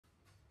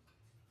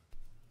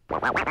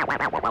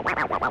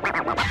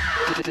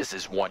This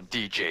is one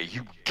DJ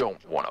you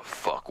don't want to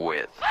fuck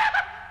with.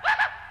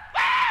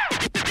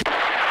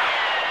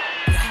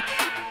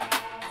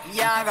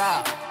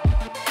 Yaga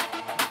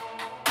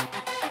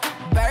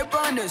Barry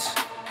Bonders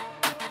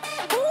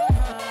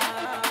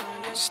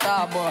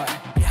Starboy.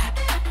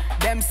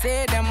 Them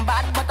say them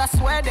bad, but I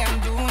swear them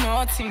do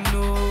nothing,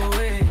 no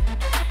way.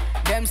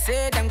 Them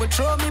say them go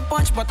throw me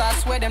punch, but I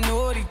swear them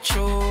no reach,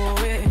 oh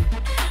way.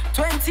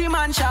 20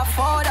 man shall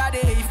fall that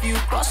day if you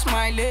cross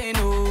my lane,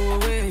 no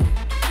way.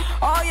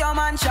 All your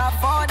man shall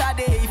fall that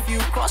day if you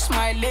cross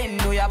my lane.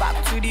 No, you're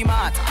back to the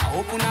mat,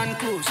 open and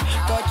close,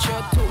 touch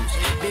your toes.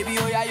 Baby,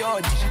 oh yeah,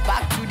 you're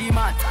back to the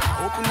mat,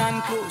 open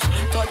and close,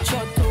 touch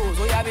your toes.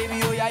 Oh yeah, baby,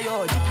 oh yeah,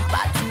 you're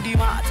back to the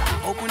mat,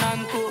 open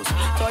and close,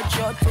 touch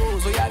your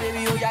toes. Oh yeah,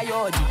 baby, oh yeah,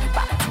 you're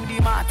back to the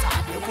mat,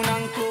 open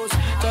and close,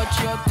 touch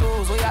your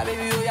toes. Oh yeah,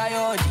 baby, oh yeah,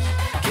 you're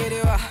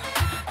Kerewa,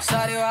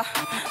 Sarewa,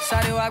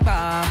 Sarewa,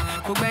 ba,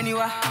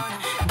 Kubeniwa,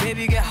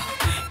 baby girl.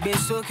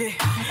 Besoke,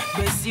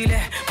 Besile,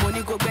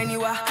 money go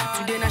beniwa.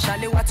 Today na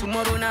Shalewa,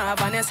 tomorrow na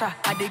Vanessa.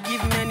 I dey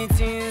give many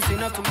things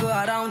enough to go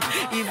around.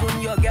 Even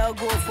your girl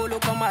go follow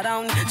come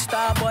around.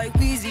 Starboy,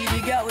 Queasy,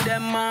 the girl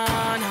them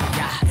man.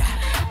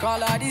 Yeah, call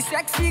her the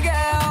sexy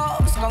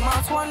girls, come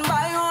out one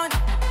by one.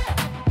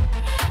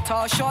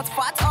 Tall, short,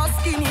 fat or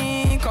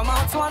skinny, come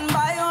out one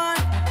by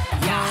one.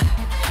 Yeah,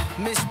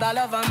 Mr.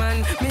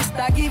 Loverman,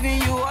 Mr.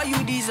 Giving you all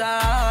you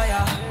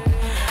desire.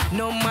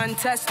 No man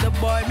test the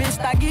boy,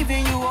 Mr.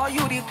 Giving you all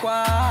you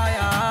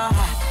require.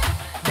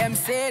 Them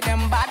say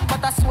them bad,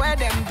 but I swear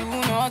them do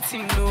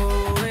nothing,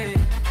 no way.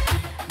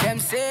 Them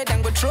say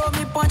them go throw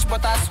me punch,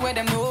 but I swear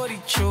them no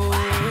reach, oh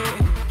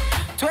way.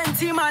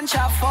 20 man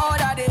shall fall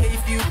that day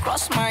if you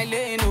cross my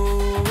lane,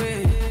 no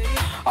way.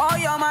 All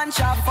your man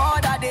shall fall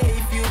that day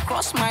if you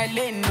cross my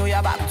lane. No,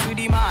 you're back to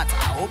the mat,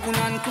 open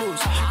and close,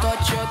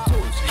 touch your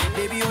toes.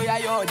 Baby, oh yeah,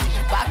 you're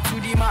back to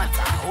the mat,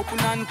 open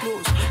and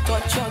close,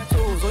 touch your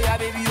toes. Oh yeah,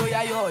 baby, oh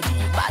yeah, you're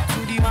back to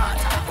the mat,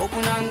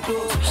 open and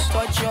close,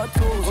 touch your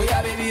toes. Oh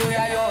yeah, baby, oh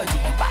yeah, you're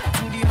back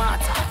to the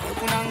mat,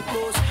 open and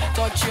close,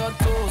 touch your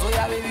toes. Oh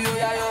yeah, baby, oh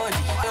yeah, you're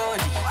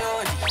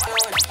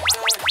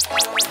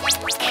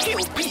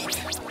Kill beat.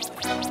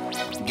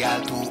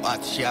 Girl too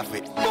hot, she have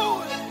it.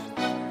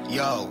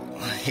 Yo.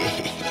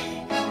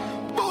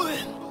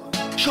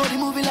 Shorty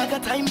moving like a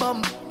time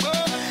bomb.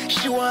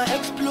 She wanna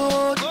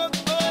explode.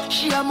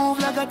 She a move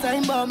like a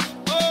time bomb.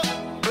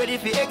 Ready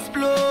for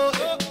explode.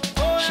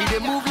 She dey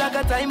move like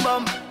a time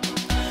bomb.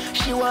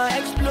 She wanna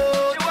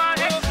explode.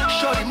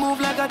 Shorty move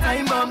like a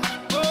time bomb.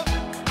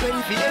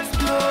 Ready for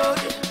explode.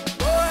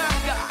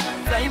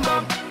 Time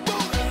bomb.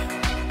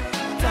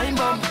 Time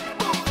bomb.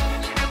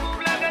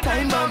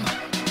 Time bomb.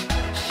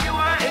 She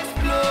want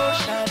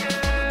explosion.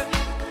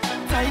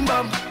 Time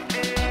bomb.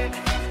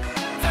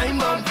 Time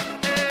bomb.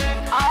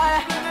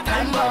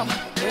 Time bomb.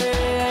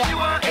 She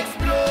want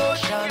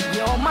explosion.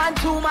 Yo, man,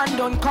 two man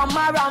don't come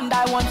around.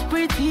 I want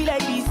pretty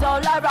ladies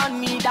all around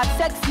me. That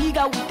sexy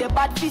girl with a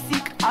bad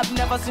physique. I've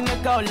never seen a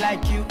girl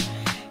like you.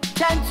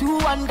 10 to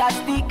 1, that's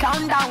the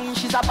countdown.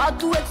 She's about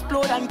to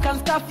explode and can't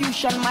stop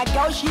fusion. My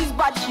girl, she's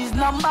bad, she's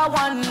number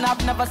one.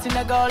 I've never seen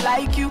a girl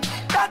like you.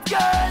 That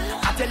girl,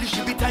 I tell you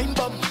she be time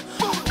bomb.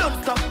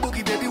 Don't stop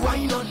boogie, baby,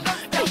 wine on.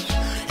 Hey,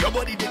 your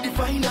body they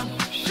define on.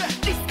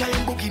 This kind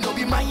of boogie no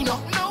be minor.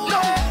 No,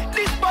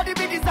 this body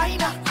be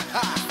designer.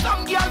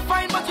 Some girl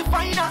fine but you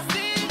finer.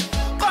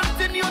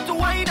 Continue to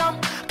wine 'em.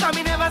 Cause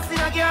me never seen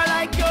a girl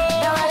like you.